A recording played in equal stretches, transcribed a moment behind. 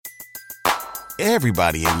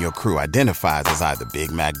Everybody in your crew identifies as either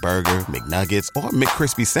Big Mac Burger, McNuggets, or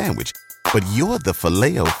McCrispy Sandwich. But you're the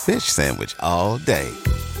Filet-O-Fish Sandwich all day.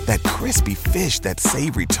 That crispy fish, that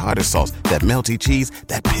savory tartar sauce, that melty cheese,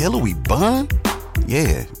 that pillowy bun.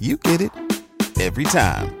 Yeah, you get it. Every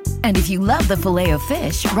time. And if you love the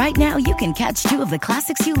Filet-O-Fish, right now you can catch two of the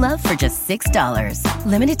classics you love for just $6.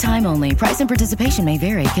 Limited time only. Price and participation may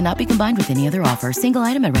vary. Cannot be combined with any other offer. Single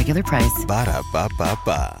item at regular price.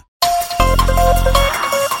 Ba-da-ba-ba-ba.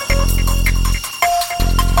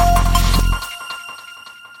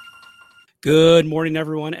 Good morning,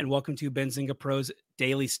 everyone, and welcome to Benzinga Pro's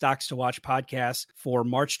Daily Stocks to Watch podcast for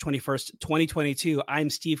March 21st, 2022. I'm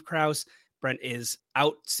Steve Krause. Brent is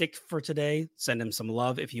out sick for today. Send him some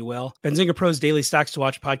love, if you will. Benzinga Pro's Daily Stocks to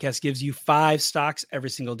Watch podcast gives you 5 stocks every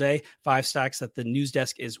single day, 5 stocks that the news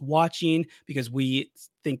desk is watching because we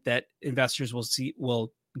think that investors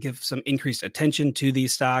will give some increased attention to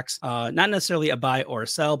these stocks. Not necessarily a buy or a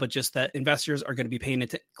sell, but just that investors are going to be paying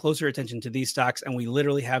closer attention to these stocks, and we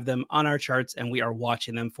literally have them on our charts, and we are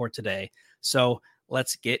watching them for today. So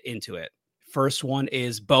let's get into it. First one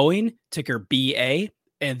is Boeing, ticker BA.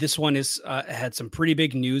 And this one is had some pretty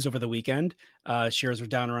big news over the weekend. Shares were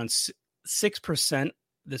down around 6%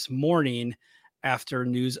 this morning after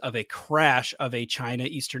news of a crash of a China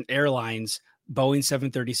Eastern Airlines Boeing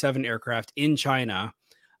 737 aircraft in China.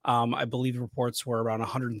 I believe the reports were around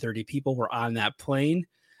 130 people were on that plane.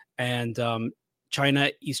 And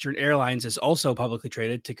China Eastern Airlines is also publicly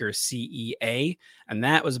traded, ticker CEA. And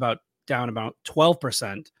that was down about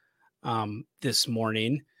 12% this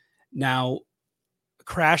morning. Now,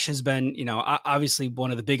 crash has been, obviously one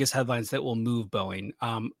of the biggest headlines that will move Boeing.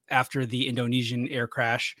 After the Indonesian air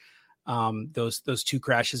crash, those 2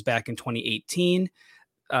 crashes back in 2018,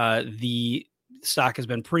 the stock has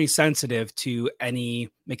been pretty sensitive to any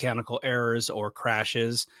mechanical errors or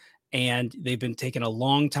crashes, and they've been taking a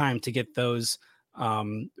long time to get those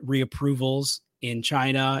reapprovals in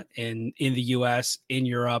China and in the US, in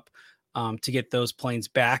Europe, to get those planes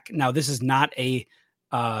back. Now, this is not a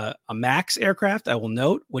MAX aircraft, I will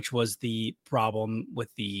note, which was the problem with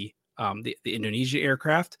the Indonesia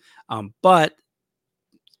aircraft. But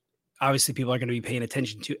obviously people are going to be paying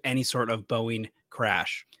attention to any sort of Boeing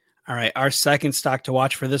crash. All right. Our second stock to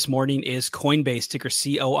watch for this morning is Coinbase, ticker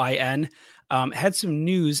COIN. Had some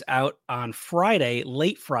news out on Friday,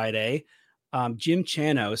 late Friday. Jim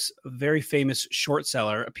Chanos, a very famous short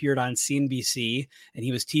seller, appeared on CNBC, and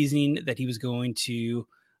he was teasing that he was going to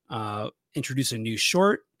introduce a new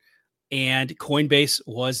short, and Coinbase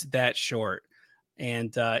was that short.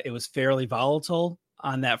 And it was fairly volatile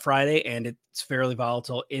on that Friday, and it's fairly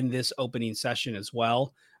volatile in this opening session as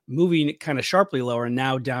well, moving kind of sharply lower,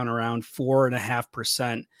 now down around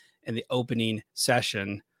 4.5% in the opening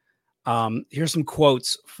session. Here's some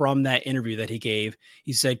quotes from that interview that he gave.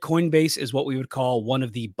 He said, Coinbase is what we would call one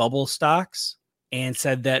of the bubble stocks, and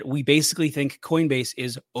said that we basically think Coinbase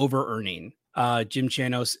is over-earning. Jim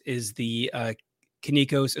Chanos is the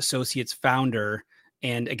Kinnikos Associates founder,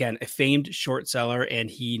 and again, a famed short seller, and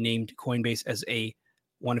he named Coinbase as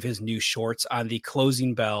one of his new shorts on the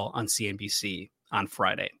closing bell on CNBC on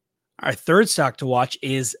Friday. Our third stock to watch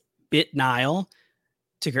is BitNile,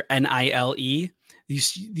 ticker NILE.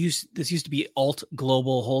 This used to be Alt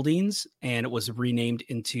Global Holdings, and it was renamed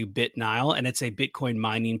into BitNile, and it's a Bitcoin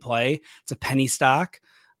mining play. It's a penny stock.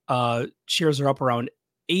 Shares are up around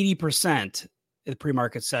 80% at the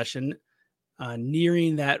pre-market session,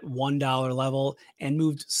 nearing that $1 level, and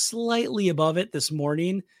moved slightly above it this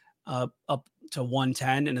morning, up to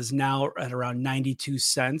 110, and is now at around 92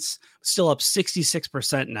 cents, still up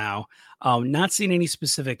 66% now. Not seeing any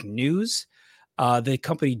specific news. The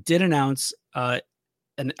company did announce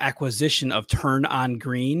an acquisition of Turn On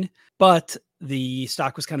Green, but the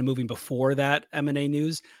stock was kind of moving before that M&A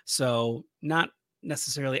news. So not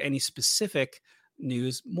necessarily any specific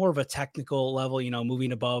news, more of a technical level,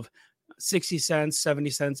 moving above 60 cents,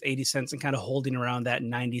 70 cents, 80 cents, and kind of holding around that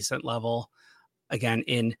 90-cent level, again,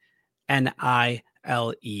 in NILE.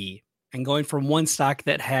 And going from one stock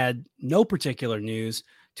that had no particular news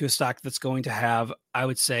to a stock that's going to have, I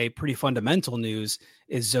would say, pretty fundamental news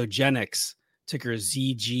is Zogenix, ticker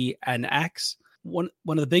ZGNX. One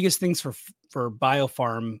of the biggest things for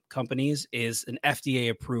biopharm companies is an FDA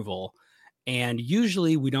approval. And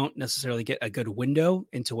usually we don't necessarily get a good window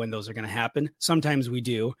into when those are going to happen. Sometimes we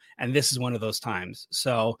do, and this is one of those times.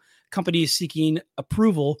 So companies seeking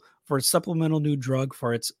approval for a supplemental new drug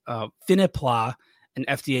for its Finipla, an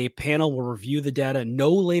FDA panel will review the data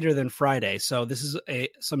no later than Friday. So this is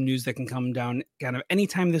some news that can come down kind of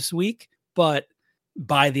anytime this week, but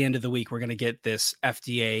by the end of the week, we're going to get this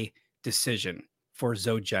FDA decision for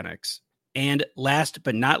Zogenix. And last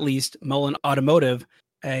but not least, Mullen Automotive,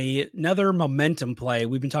 another momentum play.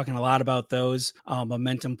 We've been talking a lot about those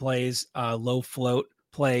momentum plays, low float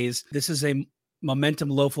plays. This is a momentum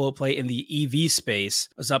low float play in the EV space.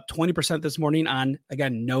 It was up 20% this morning on,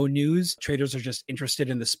 again, no news. Traders are just interested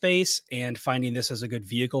in the space and finding this as a good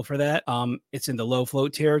vehicle for that. It's in the low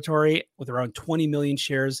float territory with around 20 million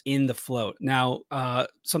shares in the float. Now,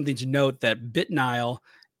 something to note that BitNile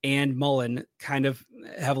and Mullen kind of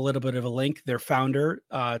have a little bit of a link. Their founder,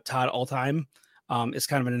 Todd Altheim, is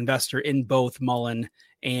kind of an investor in both Mullen,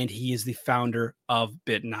 and he is the founder of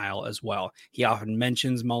BitNile as well. He often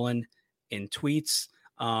mentions Mullen in tweets.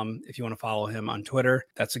 If you want to follow him on Twitter,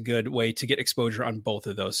 that's a good way to get exposure on both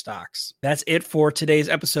of those stocks. That's it for today's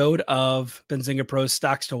episode of Benzinga Pro's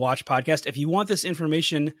Stocks to Watch podcast. If you want this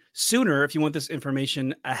information sooner, if you want this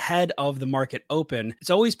information ahead of the market open,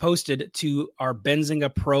 it's always posted to our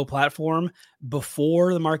Benzinga Pro platform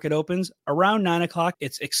before the market opens around 9 o'clock.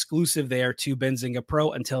 It's exclusive there to Benzinga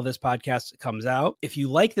Pro until this podcast comes out. If you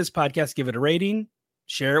like this podcast, give it a rating,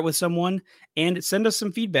 share it with someone, and send us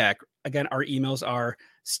some feedback. Again, our emails are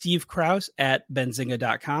Steve Krause at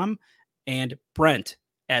benzinga.com and Brent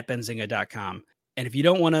at benzinga.com. And if you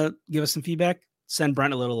don't want to give us some feedback, send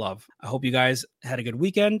Brent a little love. I hope you guys had a good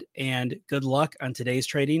weekend and good luck on today's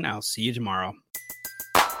trading. I'll see you tomorrow.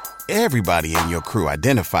 Everybody in your crew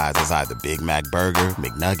identifies as either Big Mac Burger,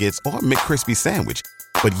 McNuggets, or McCrispy Sandwich.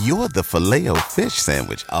 But you're the Filet-O-Fish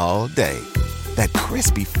Sandwich all day. That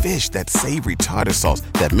crispy fish, that savory tartar sauce,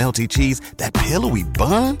 that melty cheese, that pillowy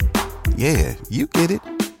bun. Yeah, you get it.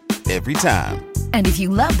 Every time. And if you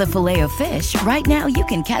love the Filet-O-Fish, right now you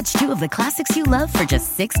can catch two of the classics you love for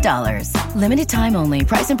just $6. Limited time only.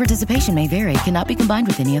 Price and participation may vary. Cannot be combined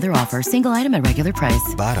with any other offer. Single item at regular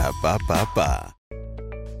price. Ba-da-ba-ba-ba.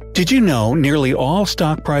 Did you know nearly all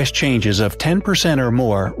stock price changes of 10% or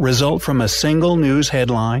more result from a single news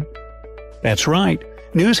headline? That's right.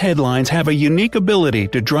 News headlines have a unique ability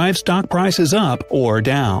to drive stock prices up or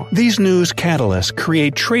down. These news catalysts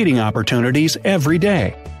create trading opportunities every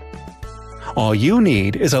day. All you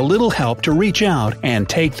need is a little help to reach out and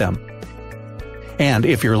take them. And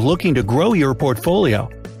if you're looking to grow your portfolio,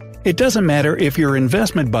 it doesn't matter if your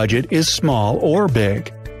investment budget is small or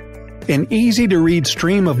big. An easy-to-read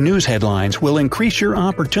stream of news headlines will increase your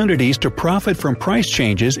opportunities to profit from price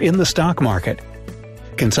changes in the stock market,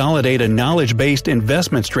 consolidate a knowledge-based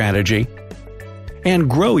investment strategy, and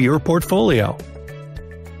grow your portfolio.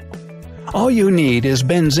 All you need is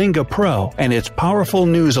Benzinga Pro and its powerful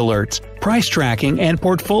news alerts, price tracking, and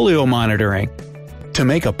portfolio monitoring to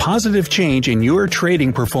make a positive change in your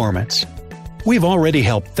trading performance. We've already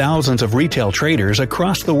helped thousands of retail traders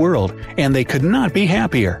across the world, and they could not be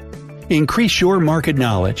happier. Increase your market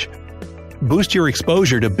knowledge, boost your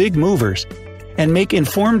exposure to big movers, and make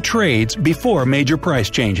informed trades before major price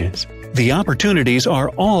changes. The opportunities are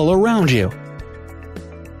all around you.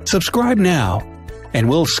 Subscribe now, and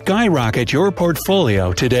we'll skyrocket your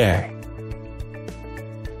portfolio today.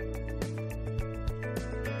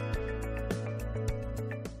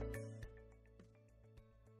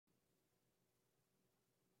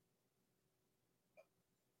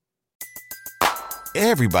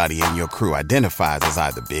 Everybody in your crew identifies as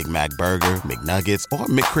either Big Mac Burger, McNuggets, or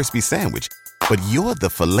McCrispy Sandwich. But you're the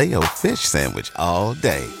Filet-O-Fish Sandwich all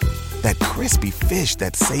day. That crispy fish,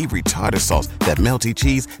 that savory tartar sauce, that melty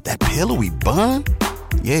cheese, that pillowy bun.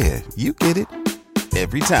 Yeah, you get it.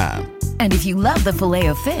 Every time. And if you love the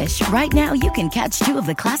Filet-O-Fish, right now you can catch two of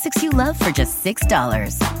the classics you love for just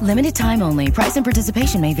 $6. Limited time only. Price and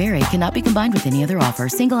participation may vary. Cannot be combined with any other offer.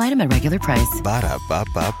 Single item at regular price.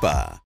 Ba-da-ba-ba-ba.